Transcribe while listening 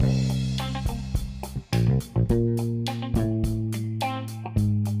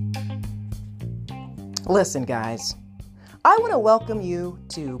Listen, guys, I want to welcome you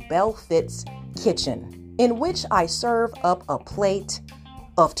to Belle Fit's Kitchen, in which I serve up a plate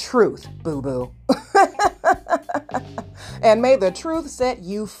of truth, boo-boo. And may the truth set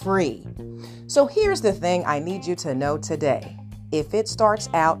you free. So here's the thing I need you to know today. If it starts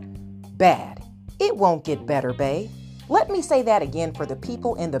out bad, it won't get better, babe. Let me say that again for the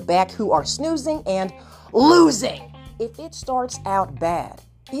people in the back who are snoozing and losing. If it starts out bad,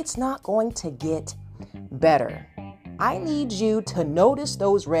 it's not going to get better. I need you to notice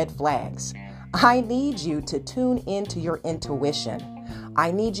those red flags. I need you to tune into your intuition. I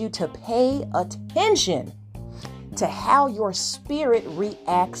need you to pay attention to how your spirit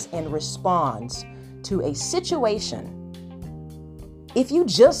reacts and responds to a situation. If you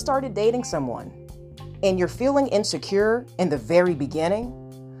just started dating someone and you're feeling insecure in the very beginning,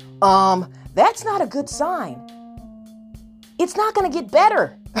 that's not a good sign. It's not going to get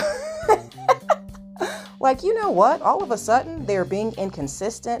better. Like, you know what? All of a sudden, they're being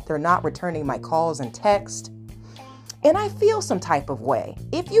inconsistent. They're not returning my calls and text. And I feel some type of way.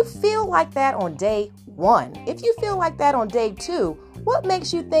 If you feel like that on day 1, if you feel like that on day 2, what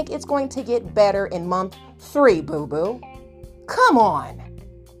makes you think it's going to get better in month 3, boo-boo? Come on.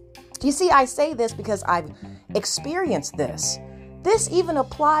 You see, I say this because I've experienced this. This even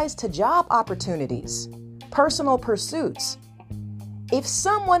applies to job opportunities, personal pursuits. If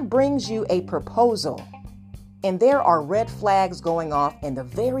someone brings you a proposal and there are red flags going off in the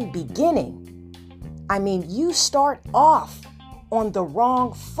very beginning, I mean, you start off on the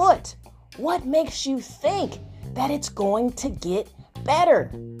wrong foot. What makes you think that it's going to get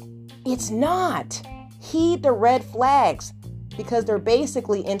better? It's not. Heed the red flags because they're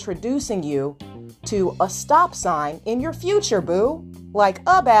basically introducing you to a stop sign in your future, boo. Like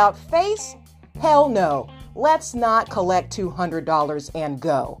about face? Hell no. Let's not collect $200 and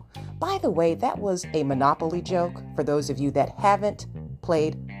go. By the way, that was a Monopoly joke for those of you that haven't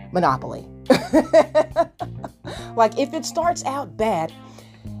played Monopoly. Like, if it starts out bad,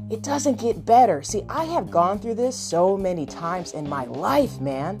 it doesn't get better. See, I have gone through this so many times in my life,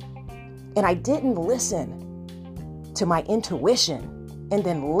 man. And I didn't listen to my intuition. And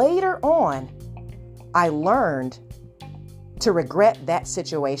then later on, I learned to regret that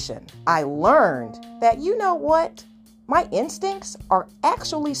situation. I learned that, you know what? My instincts are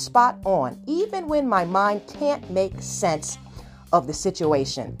actually spot on, even when my mind can't make sense of the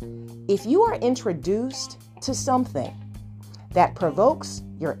situation. If you are introduced to something that provokes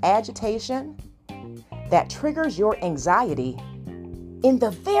your agitation, that triggers your anxiety in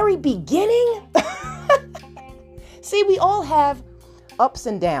the very beginning, see, we all have ups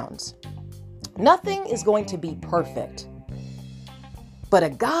and downs. Nothing is going to be perfect. But a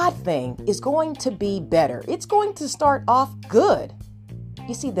God thing is going to be better. It's going to start off good.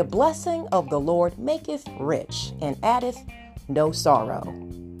 You see, the blessing of the Lord maketh rich and addeth no sorrow.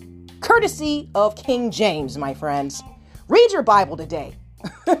 Courtesy of King James, my friends. Read your Bible today.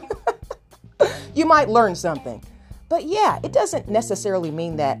 You might learn something. But yeah, it doesn't necessarily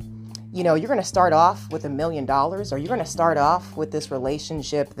mean that, you know, you're going to start off with $1 million or you're going to start off with this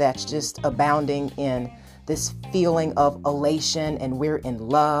relationship that's just abounding in this feeling of elation and we're in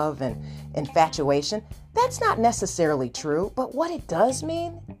love and infatuation. That's not necessarily true. But what it does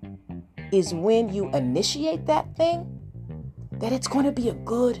mean is when you initiate that thing, that it's going to be a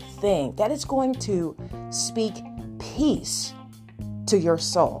good thing, that it's going to speak peace to your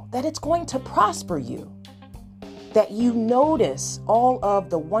soul, that it's going to prosper you, that you notice all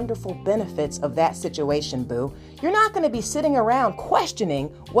of the wonderful benefits of that situation, boo. You're not going to be sitting around questioning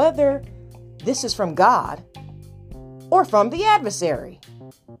whether this is from God or from the adversary.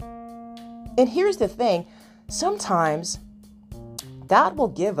 And here's the thing. Sometimes God will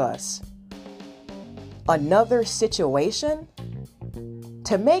give us another situation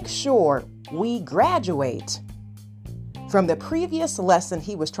to make sure we graduate from the previous lesson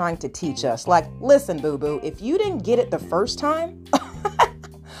he was trying to teach us. Like, listen, boo-boo, if you didn't get it the first time,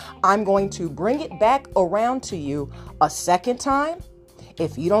 I'm going to bring it back around to you a second time.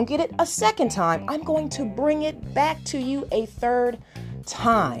 If you don't get it a second time, I'm going to bring it back to you a third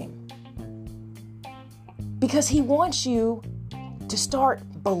time. Because he wants you to start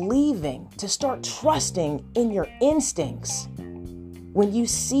believing, to start trusting in your instincts. When you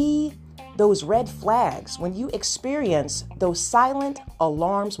see those red flags, when you experience those silent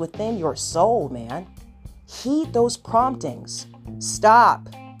alarms within your soul, man, heed those promptings. Stop.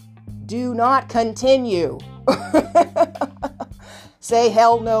 Do not continue. Say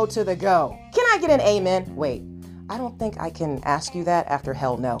hell no to the go. Can I get an amen? Wait, I don't think I can ask you that after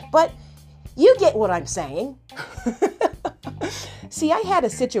hell no, but you get what I'm saying. See, I had a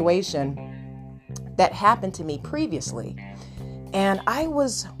situation that happened to me previously. And I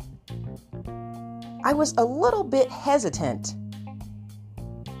was a little bit hesitant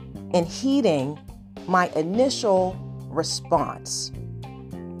in heeding my initial response.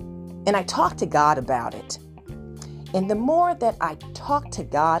 And I talked to God about it. And the more that I talked to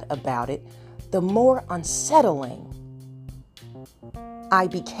God about it, the more unsettling I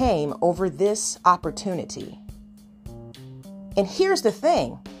became over this opportunity. And here's the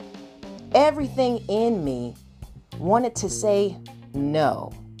thing. Everything in me wanted to say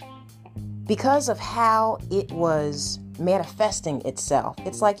no because of how it was manifesting itself.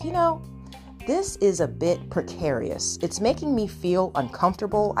 It's like, this is a bit precarious. It's making me feel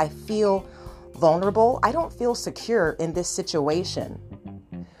uncomfortable. I feel vulnerable. I don't feel secure in this situation.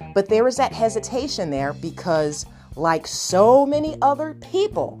 But there was that hesitation there because, like so many other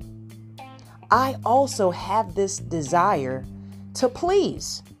people, I also have this desire to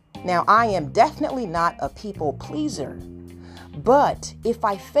please. Now, I am definitely not a people pleaser, but if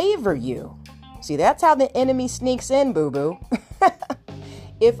I favor you, see, that's how the enemy sneaks in, boo-boo.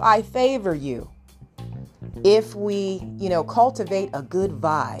 If I favor you, if we, cultivate a good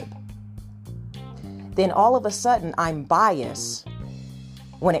vibe, then all of a sudden I'm biased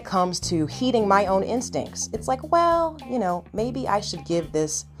when it comes to heeding my own instincts. It's like, well, maybe I should give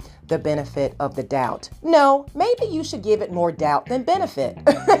this the benefit of the doubt. No, maybe you should give it more doubt than benefit.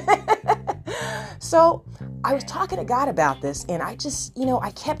 So I was talking to God about this, and I just,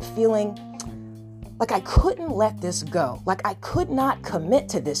 I kept feeling like I couldn't let this go. Like I could not commit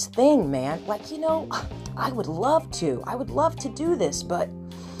to this thing, man. Like, I would love to do this, but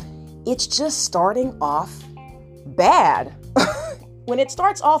it's just starting off bad. When it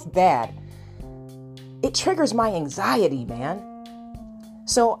starts off bad, it triggers my anxiety, man.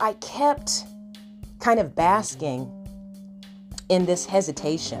 So I kept kind of basking in this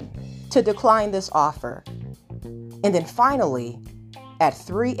hesitation to decline this offer. And then finally, at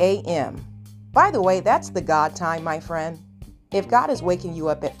 3 a.m., by the way, that's the God time, my friend. If God is waking you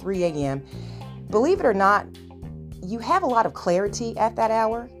up at 3 a.m., believe it or not, you have a lot of clarity at that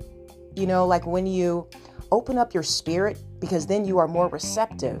hour. Like when you open up your spirit, because then you are more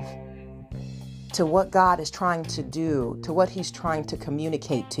receptive to what God is trying to do, to what he's trying to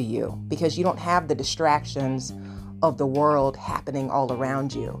communicate to you, because you don't have the distractions of the world happening all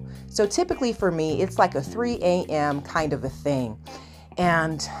around you. So typically for me, it's like a 3 a.m. kind of a thing.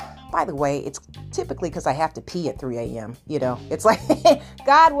 And by the way, it's typically because I have to pee at 3 a.m. It's like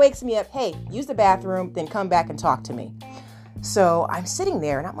God wakes me up, hey, use the bathroom, then come back and talk to me. So I'm sitting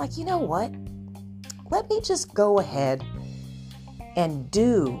there and I'm like, you know what? Let me just go ahead and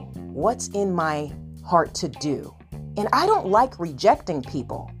do what's in my heart to do. And I don't like rejecting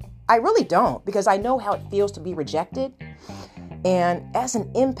people. I really don't, because I know how it feels to be rejected. And as an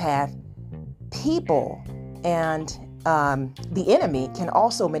empath, people and the enemy can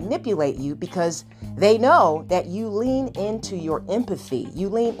also manipulate you because they know that you lean into your empathy, you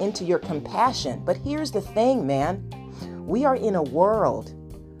lean into your compassion. But here's the thing, man. We are in a world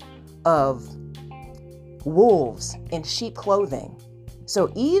of wolves in sheep clothing.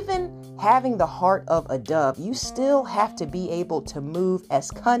 So even having the heart of a dove, you still have to be able to move as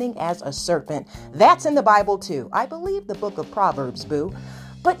cunning as a serpent. That's in the Bible too. I believe the book of Proverbs, boo.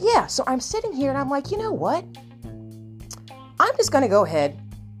 But yeah, so I'm sitting here and I'm like, you know what? I'm just going to go ahead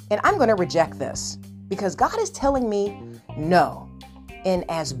and I'm going to reject this because God is telling me no. And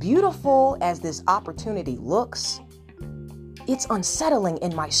as beautiful as this opportunity looks, it's unsettling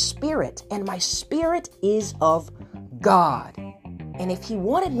in my spirit, and my spirit is of God. And if he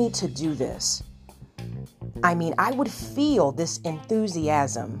wanted me to do this, I would feel this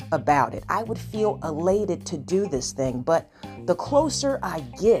enthusiasm about it. I would feel elated to do this thing. But the closer I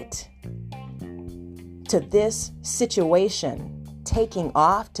get to this situation taking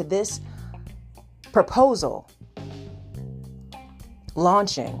off, to this proposal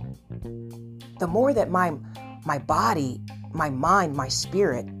launching, the more that my body, my mind, my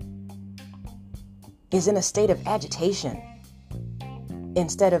spirit is in a state of agitation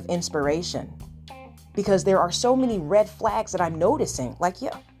instead of inspiration. Because there are so many red flags that I'm noticing. Like,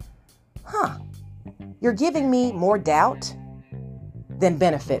 you're giving me more doubt than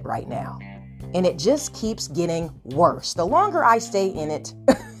benefit right now. And it just keeps getting worse. The longer I stay in it,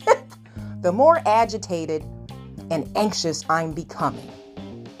 the more agitated and anxious I'm becoming.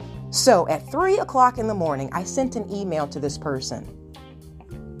 So at 3 o'clock in the morning, I sent an email to this person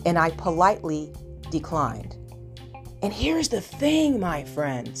and I politely declined. And here's the thing, my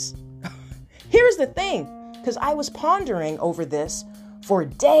friends. Here's the thing, because I was pondering over this for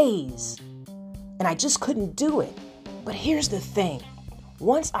days and I just couldn't do it. But here's the thing.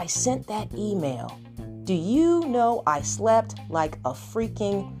 Once I sent that email, Do you know I slept like a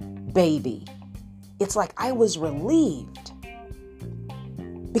freaking baby? It's like I was relieved.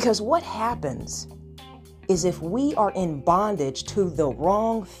 Because what happens is if we are in bondage to the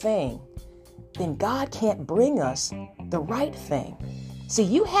wrong thing, then God can't bring us the right thing. See,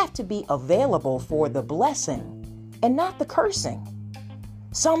 you have to be available for the blessing and not the cursing.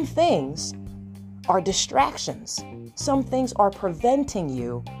 Some things are distractions. Some things are preventing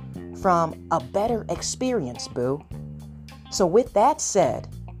you from a better experience, boo. So with that said,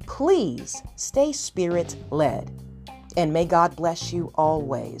 please stay spirit-led. And may God bless you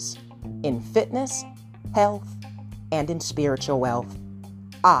always in fitness, health, and in spiritual wealth.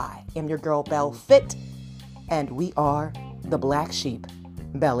 I am your girl, Belle Fit, and we are the Black Sheep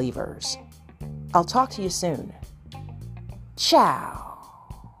Believers. I'll talk to you soon. Ciao.